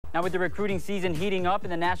Now, with the recruiting season heating up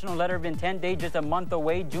and the National Letter of Intent Day just a month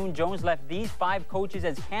away, June Jones left these 5 coaches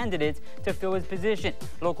as candidates to fill his position.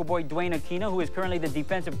 Local boy Dwayne Aquino, who is currently the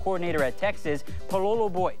defensive coordinator at Texas,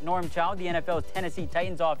 Palolo boy Norm Chow, the NFL's Tennessee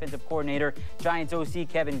Titans offensive coordinator, Giants OC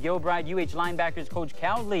Kevin Gilbride, UH linebackers coach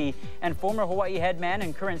Cal Lee, and former Hawaii head man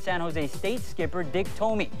and current San Jose State skipper Dick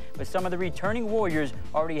Tomey. But some of the returning Warriors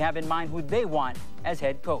already have in mind who they want as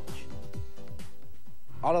head coach.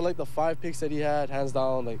 Out of like the 5 picks that he had, hands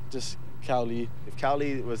down, like just Cal Lee. If Cal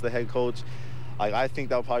Lee was the head coach, I think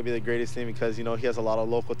that would probably be the greatest thing because, you know, he has a lot of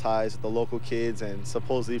local ties with the local kids, and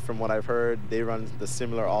supposedly from what I've heard, they run the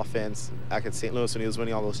similar offense back at St. Louis when he was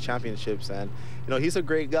winning all those championships. And, you know, he's a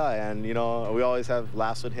great guy, and, you know, we always have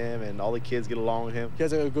laughs with him, and all the kids get along with him. He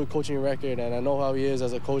has a good coaching record, and I know how he is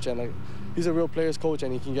as a coach, and like, he's a real player's coach,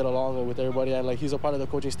 and he can get along with everybody, and like he's a part of the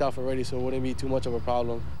coaching staff already, so it wouldn't be too much of a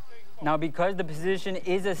problem. Now, because the position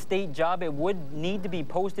is a state job, it would need to be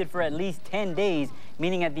posted for at least 10 days,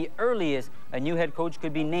 meaning at the earliest, a new head coach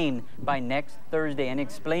could be named by next Thursday. And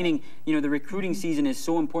explaining, you know, the recruiting season is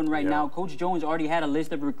so important right now. Coach Jones already had a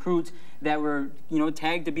list of recruits that were, you know,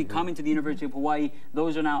 tagged to be coming to the University of Hawaii.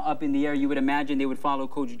 Those are now up in the air. You would imagine they would follow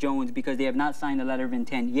Coach Jones because they have not signed a letter of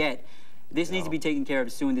intent yet. This needs to be taken care of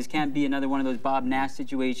soon. This can't be another one of those Bob Nash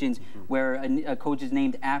situations where a coach is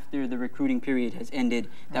named after the recruiting period has ended.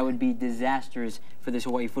 That would be disastrous for this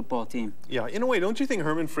Hawaii football team. Yeah, in a way, don't you think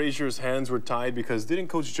Herman Frazier's hands were tied? Because didn't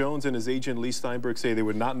Coach Jones and his agent Lee Steinberg say they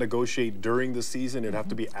would not negotiate during the season? It'd have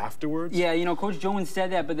to be afterwards? Yeah, you know, Coach Jones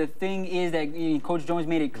said that, but the thing is that Coach Jones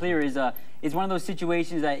made it clear is it's one of those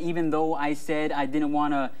situations that even though I said I didn't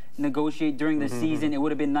want to negotiate during the season, it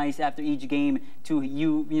would have been nice after each game to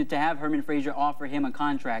to have Herman Frazier offer him a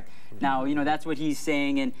contract. Now, you know, that's what he's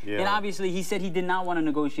saying, and obviously he said he did not want to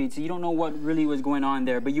negotiate, so you don't know what really was going on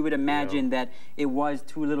there, but you would imagine that it was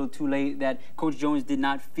too little too late, that Coach Jones did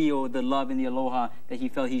not feel the love and the aloha that he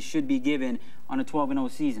felt he should be given on a 12-0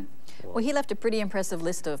 season. Well, he left a pretty impressive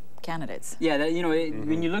list of candidates. Yeah, that, you know,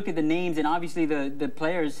 when you look at the names, and obviously the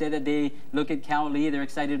players said that they look at Cal Lee, they're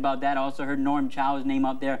excited about that. I also heard Norm Chow's name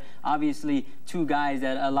up there. Obviously, 2 guys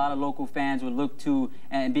that a lot of local fans would look to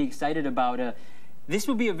and be excited about. This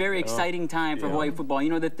would be a very exciting time for Hawaii football. You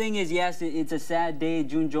know, the thing is, yes, it's a sad day.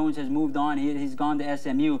 June Jones has moved on. He's gone to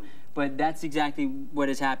SMU. But that's exactly what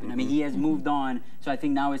has happened. I mean, he has moved on, so I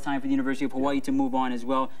think now it's time for the University of Hawaii to move on as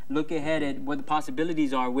well. Look ahead at what the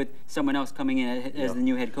possibilities are with someone else coming in as the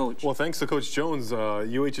new head coach. Well, thanks to Coach Jones,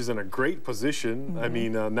 UH is in a great position. I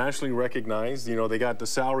mean, nationally recognized. You know, they got the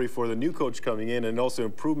salary for the new coach coming in, and also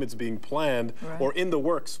improvements being planned or in the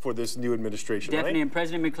works for this new administration. Definitely, and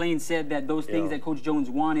President McLean said that those things that Coach Jones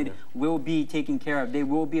wanted will be taken care of. They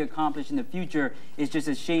will be accomplished in the future. It's just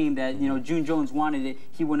a shame that, you know, June Jones wanted it.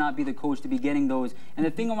 He will not be the coach to be getting those. And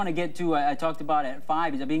the thing I want to get to, I talked about at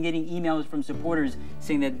 5, is I've been getting emails from supporters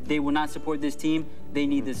saying that they will not support this team. They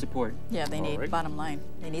need the support. Yeah, they need, bottom line,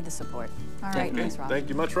 they need the support. All right, thanks, Rob. Thank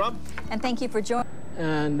you much, Rob. And thank you for joining.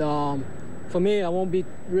 And for me, I won't be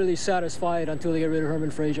really satisfied until they get rid of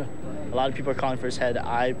Herman Frazier. A lot of people are calling for his head.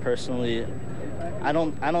 I personally, I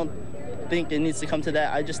don't think it needs to come to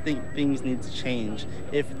that. I just think things need to change.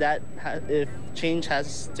 If change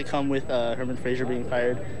has to come with Herman Frazier being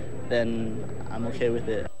fired, then I'm okay with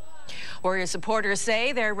it. Warrior supporters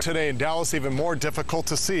say they're... Today in Dallas, even more difficult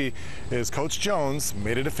to see is Coach Jones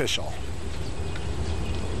made it official.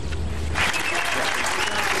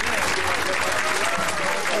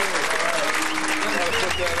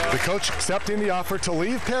 The coach accepting the offer to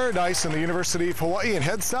leave Paradise and the University of Hawaii and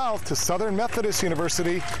head south to Southern Methodist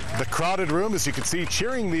University. The crowded room, as you can see,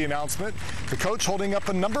 cheering the announcement. The coach holding up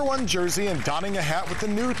a #1 jersey and donning a hat with the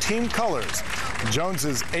new team colors.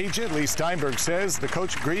 Jones's agent, Lee Steinberg, says the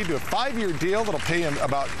coach agreed to a 5-year deal that'll pay him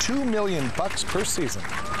about $2 million per season.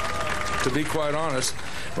 To be quite honest,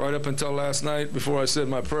 right up until last night, before I said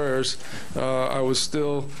my prayers, I was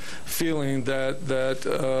still feeling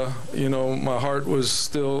that you know, my heart was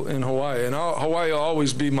still in Hawaii, and Hawaii will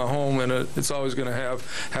always be my home, and it's always going to have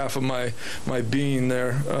half of my being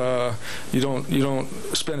there. You don't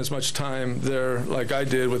spend as much time there like I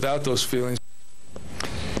did without those feelings.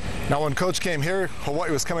 Now, when Coach came here,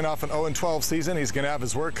 Hawaii was coming off an 0-12 season. He's going to have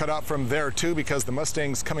his work cut out from there, too, because the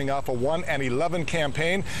Mustangs coming off a 1-11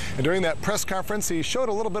 campaign. And during that press conference, he showed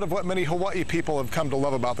a little bit of what many Hawaii people have come to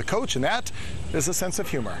love about the coach, and that is a sense of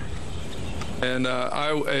humor. And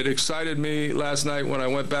it excited me last night when I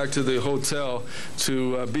went back to the hotel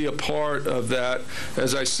to be a part of that.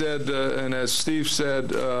 As I said, and as Steve said,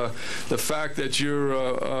 the fact that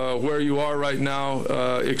you're where you are right now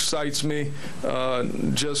excites me,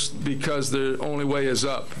 just because the only way is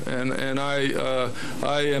up. And I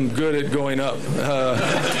am good at going up.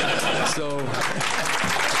 So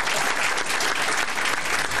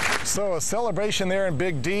a celebration there in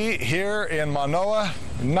Big D. Here in Manoa,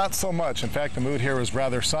 not so much. In fact, the mood here was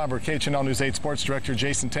rather somber. KHNL News 8 Sports Director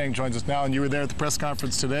Jason Tang joins us now, and you were there at the press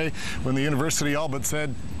conference today when the university all but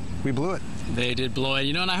said, we blew it. They did blow it,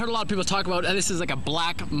 and I heard a lot of people talk about this is like a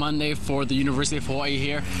Black Monday for the University of Hawaii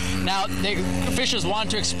here. Now, the officials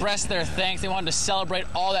wanted to express their thanks. They wanted to celebrate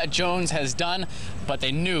all that Jones has done, but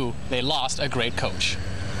they knew they lost a great coach.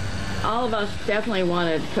 All of us definitely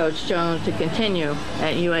wanted Coach Jones to continue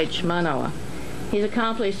at UH Manoa. He's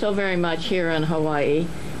accomplished so very much here in Hawaii,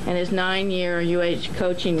 and his 9-year UH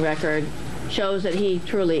coaching record shows that he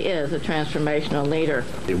truly is a transformational leader.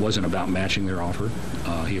 It wasn't about matching their offer.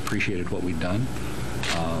 He appreciated what we'd done.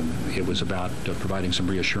 It was about providing some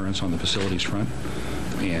reassurance on the facilities front,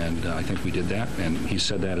 and I think we did that, and he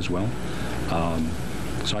said that as well.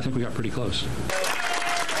 So I think we got pretty close.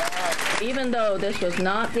 Even though this was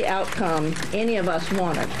not the outcome any of us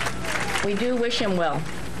wanted, we do wish him well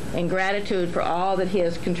in gratitude for all that he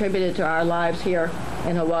has contributed to our lives here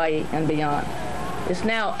in Hawaii and beyond. It's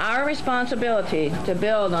now our responsibility to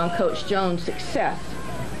build on Coach Jones' success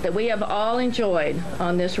that we have all enjoyed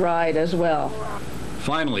on this ride as well.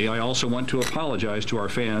 Finally, I also want to apologize to our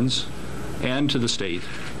fans and to the state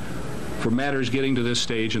for matters getting to this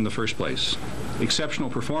stage in the first place. Exceptional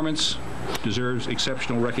performance deserves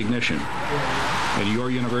exceptional recognition, and your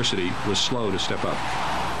university was slow to step up.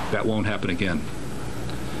 That won't happen again.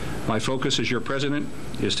 My focus as your president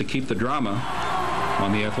is to keep the drama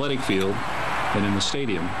on the athletic field and in the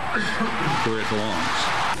stadium where it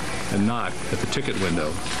belongs, and not at the ticket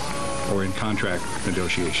window or in contract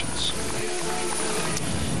negotiations.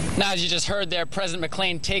 Now, as you just heard there, President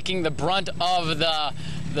McLean taking the brunt of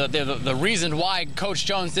the reason why Coach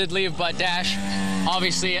Jones did leave, but Dash,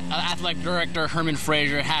 obviously, athletic director Herman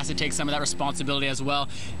Frazier has to take some of that responsibility as well.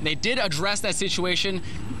 They did address that situation.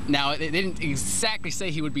 Now, they didn't exactly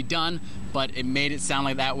say he would be done, but it made it sound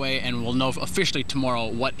like that way, and we'll know officially tomorrow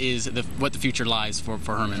what the future lies for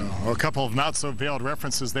Herman. Well, a couple of not-so-veiled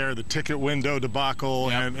references there, the ticket window debacle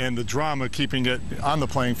and the drama keeping it on the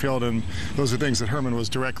playing field, and those are things that Herman was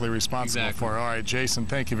directly responsible for. All right, Jason,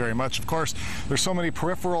 thank you very much. Of course, there's so many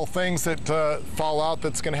peripheral things that fall out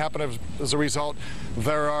that's going to happen as a result.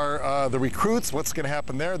 There are the recruits, what's going to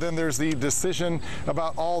happen there. Then there's the decision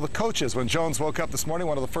about all the coaches. When Jones woke up this morning,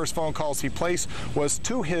 one of the first phone calls he placed was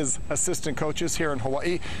to his assistant coaches here in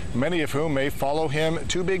Hawaii, many of whom may follow him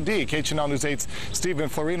to Big D. KHNL News 8's Stephen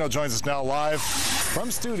Florino joins us now live from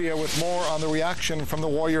studio with more on the reaction from the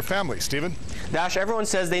Warrior family. Stephen? Dash, everyone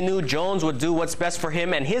says they knew Jones would do what's best for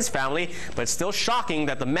him and his family, but it's still shocking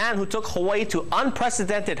that the man who took Hawaii to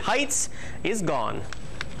unprecedented heights is gone.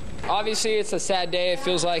 Obviously, it's a sad day. It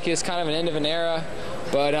feels like it's kind of an end of an era.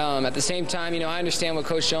 But at the same time, I understand what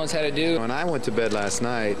Coach Jones had to do. When I went to bed last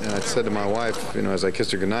night, I said to my wife, as I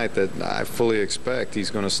kissed her goodnight, that I fully expect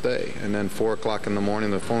he's going to stay. And then 4 o'clock in the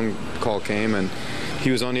morning, the phone call came, and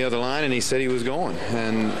he was on the other line, and he said he was going.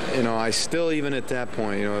 And, I still, even at that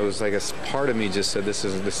point, it was like a part of me just said, this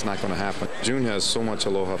is not going to happen. June has so much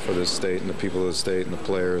aloha for this state and the people of the state and the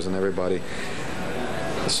players and everybody.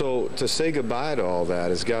 So to say goodbye to all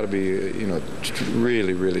that has got to be,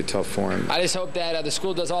 really, really tough for him. I just hope that the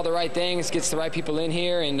school does all the right things, gets the right people in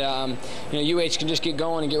here, and UH can just get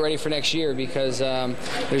going and get ready for next year, because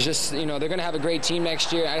there's just, they're going to have a great team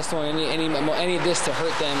next year. I just don't want any of this to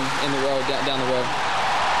hurt them in the road down the road.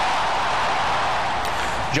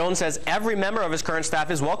 Jones says every member of his current staff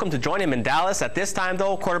is welcome to join him in Dallas. At this time,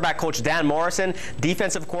 though, quarterback coach Dan Morrison,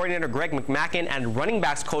 defensive coordinator Greg McMackin, and running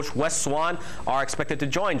backs coach Wes Swan are expected to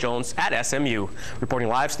join Jones at SMU. Reporting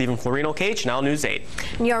live, Stephen Florino, KHNL News 8.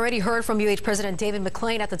 You already heard from UH President David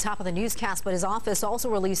McLean at the top of the newscast, but his office also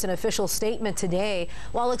released an official statement today.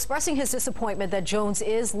 While expressing his disappointment that Jones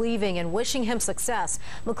is leaving and wishing him success,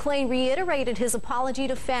 McLean reiterated his apology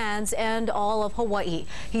to fans and all of Hawaii.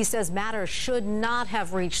 He says matters should not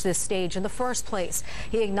have reached this stage in the first place.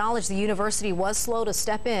 He acknowledged the university was slow to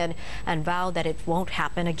step in and vowed that it won't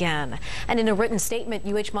happen again. And in a written statement,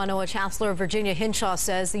 UH Manoa Chancellor Virginia Hinshaw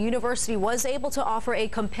says the university was able to offer a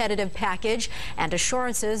competitive package and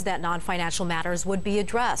assurances that non-financial matters would be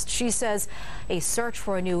addressed. She says a search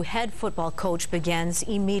for a new head football coach begins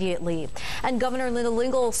immediately. And Governor Linda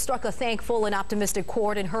Lingle struck a thankful and optimistic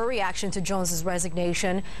chord in her reaction to Jones's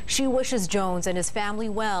resignation. She wishes Jones and his family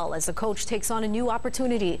well as the coach takes on a new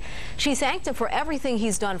opportunity. She thanked him for everything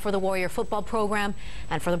he's done for the Warrior football program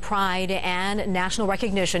and for the pride and national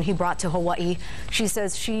recognition he brought to Hawaii. She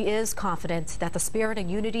says she is confident that the spirit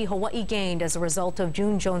and unity Hawaii gained as a result of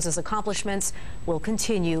June Jones's accomplishments will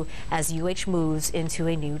continue as UH moves into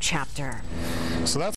a new chapter. So that's